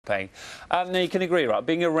Pain. Now you can agree, right?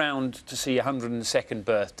 Being around to see your 102nd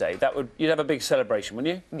birthday, you'd have a big celebration,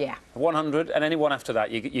 wouldn't you? Yeah. 100, and anyone after that,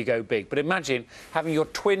 you go big. But imagine having your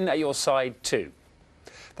twin at your side too.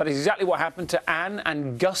 That is exactly what happened to Anne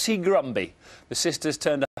and Gussie Grumby. The sisters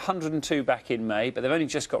turned 102 back in May, but they've only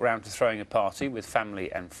just got round to throwing a party with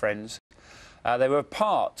family and friends. They were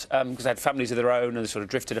apart because they had families of their own and they sort of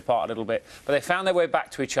drifted apart a little bit. But they found their way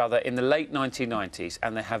back to each other in the late 1990s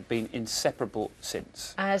and they have been inseparable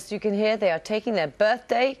since. As you can hear, they are taking their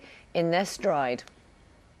birthday in their stride.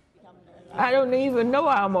 I don't even know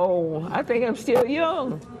I'm old. I think I'm still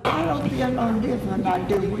young. I don't feel no different than I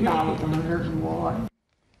did when I was a little boy.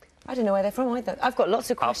 I don't know where they're from either. I've got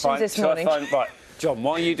lots of questions this morning. Right, John,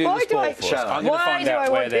 why are you doing the sport for us? I'm going to find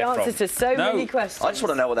out where they're from. Why do I want the answers to so many questions? I just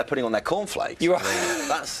want to know what they're putting on their cornflakes.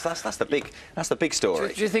 That's the big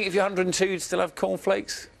story. Do you think if you're 102 you'd still have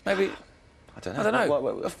cornflakes? Maybe. I don't know. I don't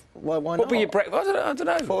know. Why not? What would be your breakfast? I don't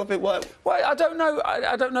know. Well, I don't know.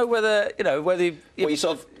 I don't know whether you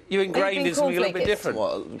sort of. You're ingrained in something a little bit different.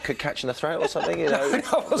 What, catching the throat or something? You know,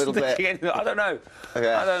 I wasn't thinking anything. I don't know.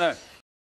 Okay. I don't know.